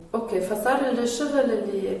اوكي، فصار الشغل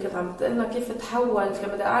اللي كنت عم تقلنا كيف تحول، كان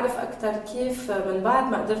بدي اعرف اكثر كيف من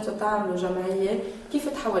بعد ما قدرتوا تعملوا جمعيه كيف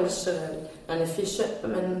تحول الشغل، يعني في شيء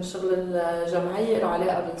من شغل الجمعيه له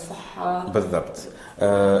علاقه بالصحه. بالضبط.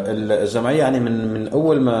 الجمعيه يعني من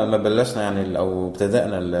اول ما بلشنا يعني او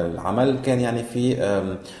ابتدأنا العمل كان يعني في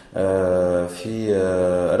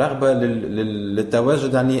رغبه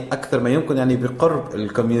للتواجد يعني اكثر ما يمكن يعني بقرب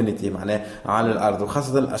الكوميونتي معناه على الارض،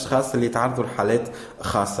 وخاصه الاشخاص اللي تعرضوا لحالات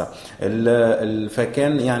خاصه.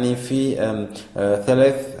 فكان يعني في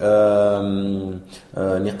ثلاث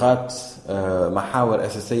نقاط محاور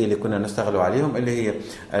أساسية اللي كنا نشتغل عليهم، اللي هي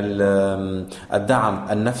الدعم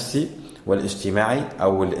النفسي والاجتماعي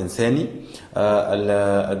أو الإنساني،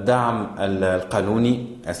 الدعم القانوني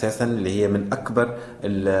أساسا اللي هي من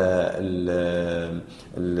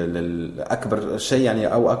أكبر شيء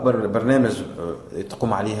يعني أو أكبر برنامج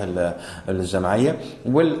تقوم عليها الجمعية،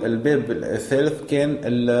 والباب الثالث كان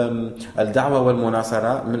الدعوة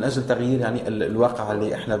والمناصرة من أجل تغيير يعني الواقع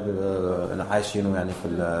اللي احنا عايشينه يعني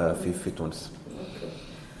في تونس.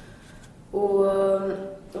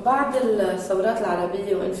 وبعد الثورات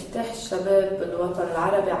العربية وانفتاح الشباب بالوطن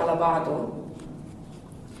العربي على بعضه،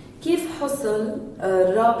 كيف حصل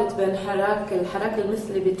الرابط بين الحراك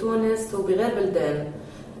المثلي بتونس وبغير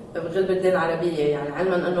بلدان عربية؟ يعني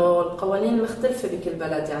علما أنه القوانين مختلفة بكل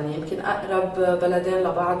بلد، يعني يمكن أقرب بلدين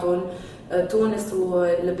لبعضهم تونس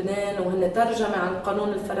ولبنان، وهن ترجمة عن القانون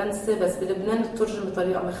الفرنسي، بس بلبنان ترجم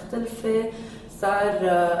بطريقة مختلفة. صار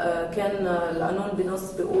كان القانون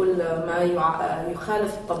بنص بيقول ما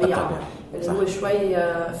يخالف الطبيعة اللي هو شوي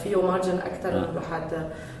فيه مارجن أكثر من الواحد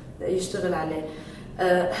يشتغل عليه.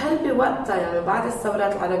 هل بوقتها يعني بعد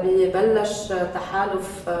الثورات العربية بلش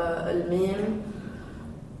تحالف الميم؟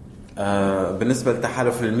 بالنسبة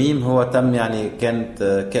لتحالف الميم هو تم يعني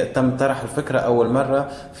تم طرح الفكرة أول مرة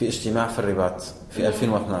في اجتماع في الرباط في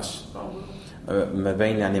 2012 ما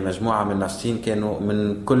بين يعني مجموعة من الناشطين كانوا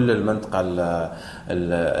من كل المنطقة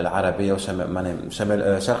العربية وشمال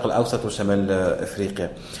الشرق الأوسط وشمال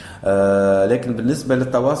أفريقيا. لكن بالنسبة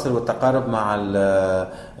للتواصل والتقارب مع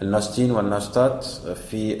الناشطين والناشطات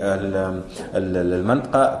في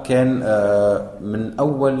المنطقة كان من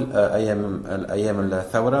أول أيام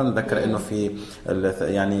الثورة. نذكر إنه في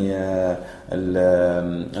يعني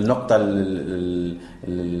النقطة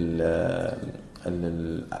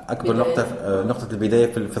أكبر نقطة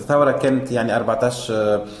البداية في الثورة كانت يعني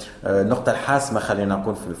 14 نقطة الحاسمة خلينا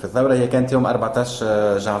نقول في الثورة، هي كانت يوم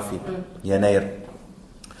 14 جانفي يناير.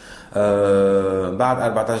 بعد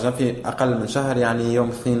 14 جانفي أقل من شهر يعني يوم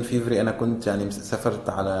 2 فيفري أنا كنت يعني سافرت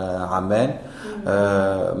على عمان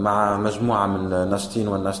مع مجموعة من الناشطين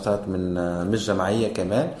والناشطات من الجمعية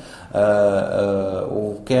كمان،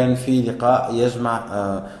 وكان في لقاء يجمع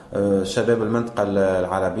شباب المنطقة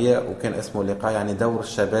العربية، وكان اسمه لقاء يعني دور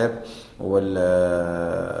الشباب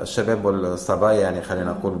والشباب والصبايا، يعني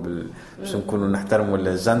خلينا نقول باش نكونوا نحترموا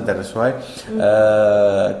الجندر شوي.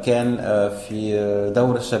 كان في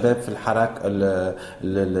دور الشباب في الحراك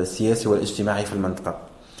السياسي والاجتماعي في المنطقة.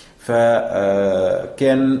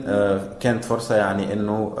 كانت فرصة يعني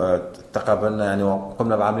انه تقابلنا يعني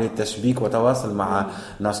وقمنا بعملية تشبيك وتواصل مع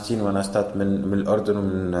ناشطين وناشطات من الأردن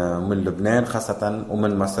ومن لبنان خاصة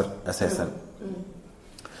ومن مصر أساسا.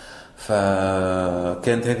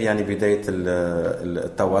 فكانت هذه يعني بداية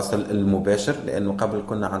التواصل المباشر، لأنه قبل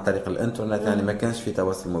كنا عن طريق الإنترنت يعني ما كانش في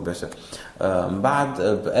تواصل مباشر. بعد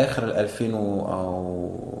بآخر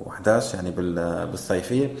 2011 يعني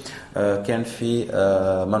بالصيفية كان في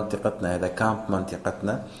منطقتنا، هذا كامب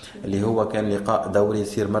منطقتنا اللي هو كان لقاء دوري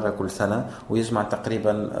يصير مرة كل سنة ويجمع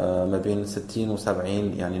تقريبا ما بين 60 و70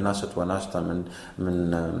 يعني ناشط وناشطة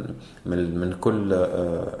من كل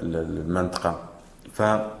المنطقة.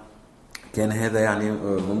 كان هذا يعني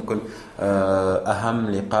ممكن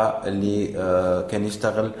أهم لقاء اللي كان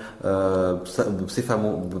يشتغل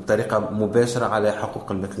بطريقة مباشرة على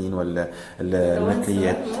حقوق المثليين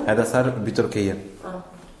والمثليات. هذا صار بتركيا.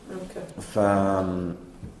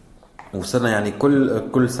 وصلنا يعني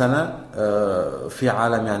كل سنة في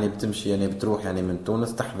عالم يعني بتمشي يعني بتروح يعني من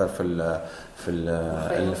تونس تحضر في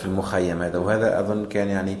المخيم هذا، وهذا أظن كان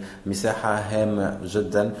يعني مساحة هامة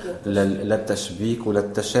جدا للتشبيك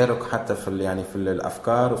وللتشارك حتى في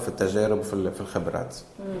الأفكار وفي التجارب وفي الخبرات.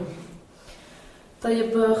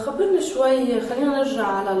 طيب خبرنا شوي، خلينا نرجع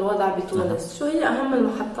على الوضع بتونس. شو هي أهم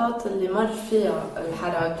المحطات اللي مر فيها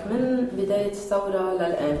الحراك من بداية الثورة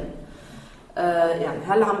للآن؟ يعني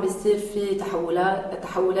هل عم بيصير في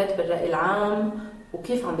تحولات بالرأي العام،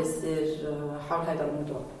 وكيف عم بيصير حول هذا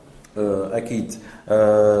الموضوع؟ أكيد.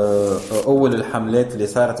 أول الحملات اللي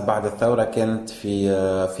صارت بعد الثورة كانت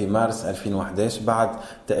في مارس 2011 بعد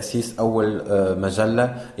تأسيس أول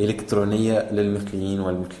مجلة إلكترونية للمثليين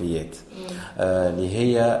والمثليات اللي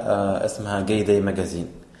هي اسمها جاي داي ماجازين.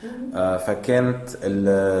 فكانت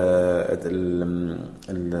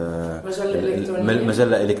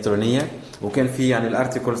المجلة إلكترونية وكان في يعني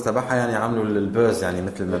الارتيكلز تبعها يعني عملوا البوز يعني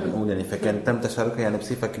مثل ما بنقول يعني فكان تم تشاركها يعني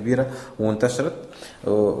بصفة كبيرة وانتشرت.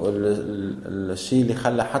 الشيء اللي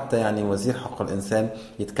خلى حتى يعني وزير حقوق الإنسان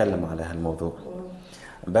يتكلم على هالموضوع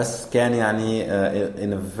بس كان يعني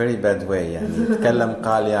in a very bad way يعني يتكلم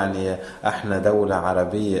قال يعني احنا دولة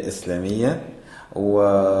عربية إسلامية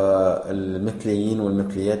والمثليين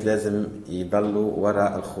والمثليات لازم يضلوا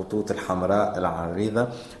وراء الخطوط الحمراء العريضة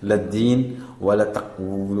للدين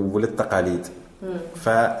وللتقاليد.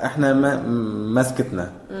 فاحنا ما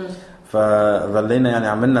سكتنا فظلينا يعني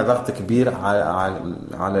عملنا ضغط كبير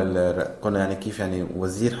على قلنا يعني كيف يعني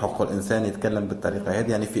وزير حقوق الإنسان يتكلم بالطريقة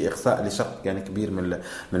هذه يعني في إقصاء لشق يعني كبير من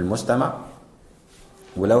المجتمع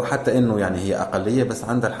ولو حتى انه يعني هي اقليه بس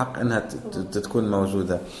عندها الحق انها تكون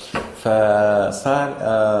موجوده. فصار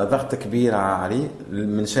ضغط كبير عليه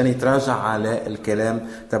من شان يتراجع على الكلام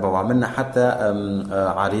تبعه. عملنا حتى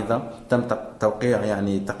عريضه تم توقيع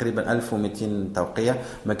يعني تقريبا 1200 توقيع.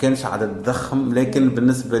 ما كانش عدد ضخم لكن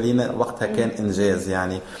بالنسبه لنا وقتها كان انجاز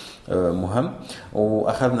يعني مهم.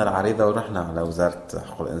 واخذنا العريضه ورحنا على وزاره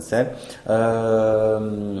حقوق الانسان.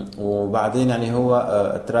 وبعدين يعني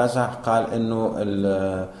هو تراجع قال انه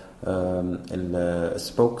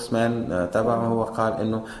السبوكسمان تبعه هو قال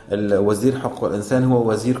انه الوزير حقوق الانسان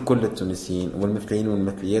هو وزير كل التونسيين والمثليين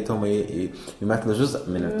والمثليات هم يمثلوا جزء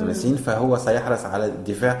من التونسيين فهو سيحرص على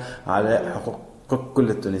الدفاع على حقوق كل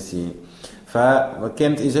التونسيين.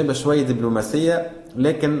 فكانت اجابه شويه دبلوماسيه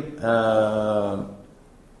لكن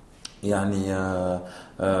يعني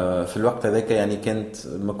في الوقت ذاك يعني كانت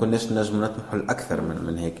ما كناش نجم نطمح الأكثر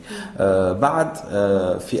من هيك. بعد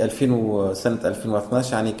في سنة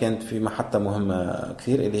 2012 يعني كانت في محطة مهمة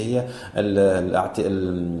كثير اللي هي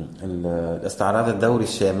الاستعراض الدوري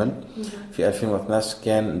الشامل. في 2012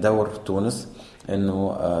 كان دور تونس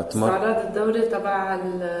انه استعراض الدوري تبع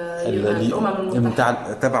الامم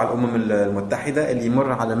المتحده تبع الامم المتحده اللي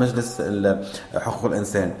يمر على مجلس حقوق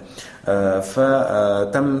الانسان.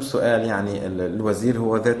 فتم سؤال يعني الوزير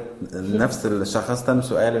هو ذات نفس الشخص تم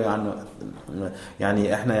سؤاله عنه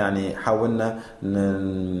يعني احنا يعني حاولنا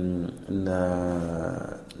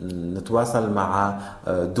نتواصل مع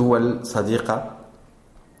دول صديقه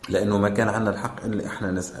لأنه ما كان عندنا الحق إن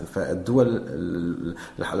إحنا نسأل. فالدول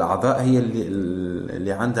الأعضاء هي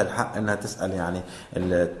اللي عندها الحق إنها تسأل يعني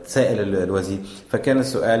تسائل الوزير. فكان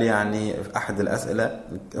السؤال يعني في أحد الأسئلة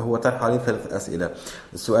هو طرح عليه 3 أسئلة.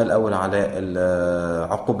 السؤال الأول على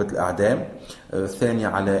عقوبة الإعدام، الثاني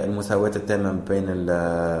على المساواة التامة بين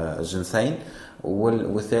الجنسين،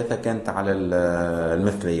 والثالثة كانت على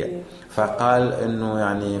المثلية. فقال انه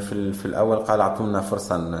يعني في الاول قال اعطونا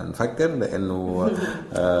فرصة نفكر لانه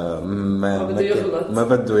ما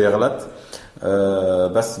بده يغلط.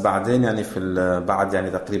 بس بعدين يعني بعد يعني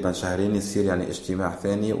تقريبا شهرين يصير يعني اجتماع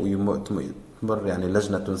ثاني ويمر يعني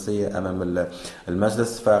لجنة تونسية امام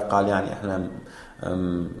المجلس. فقال يعني احنا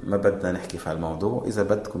ما بدنا نحكي في الموضوع، اذا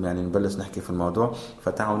بدكم يعني نبلش نحكي في الموضوع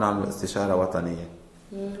فتعالوا نعمل استشارة وطنية.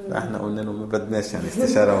 فاحنا قلنا له ما بدناش يعني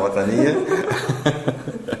استشارة وطنية.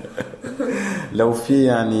 لو في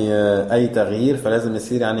يعني اي تغيير فلازم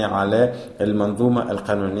يصير يعني على المنظومة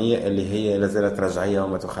القانونية اللي هي لازالت رجعية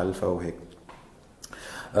وما تخالفة وهيك.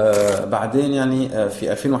 بعدين يعني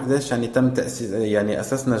في 2011 يعني تم تأسيس يعني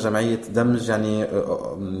أسسنا جمعية دمج يعني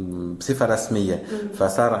بصفة رسمية.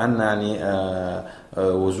 فصار عندنا يعني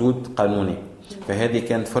وجود قانوني. فهذه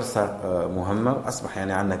كانت فرصة مهمة وأصبح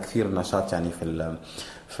يعني عندنا كثير نشاط يعني في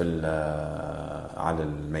على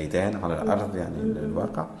الميدان على الأرض يعني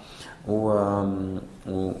الواقع.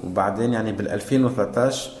 وبعدين يعني بال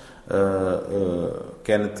 2013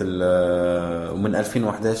 كانت ومن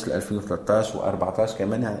 2011 ل 2013 و14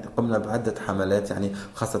 كمان يعني قمنا بعدة حملات يعني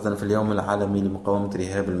خاصة في اليوم العالمي لمقاومة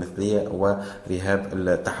رهاب المثلية ورهاب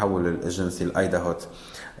التحول الجنسي الأيداهوت.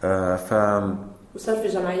 وصار في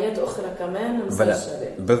جمعيات أخرى كمان مسجلة.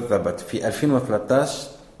 بالضبط. في 2013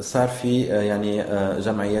 صار في يعني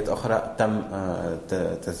جمعيات أخرى تم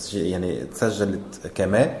تسجيل يعني تسجلت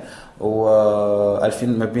كمان.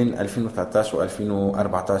 ما بين 2013 و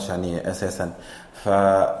 2014 يعني أساسا.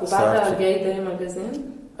 وبعدها جاي داي ماجازين؟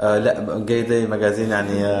 لا جاي داي ماجازين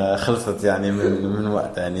يعني خلصت يعني من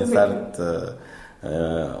وقت يعني صارت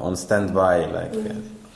on stand by like يعني.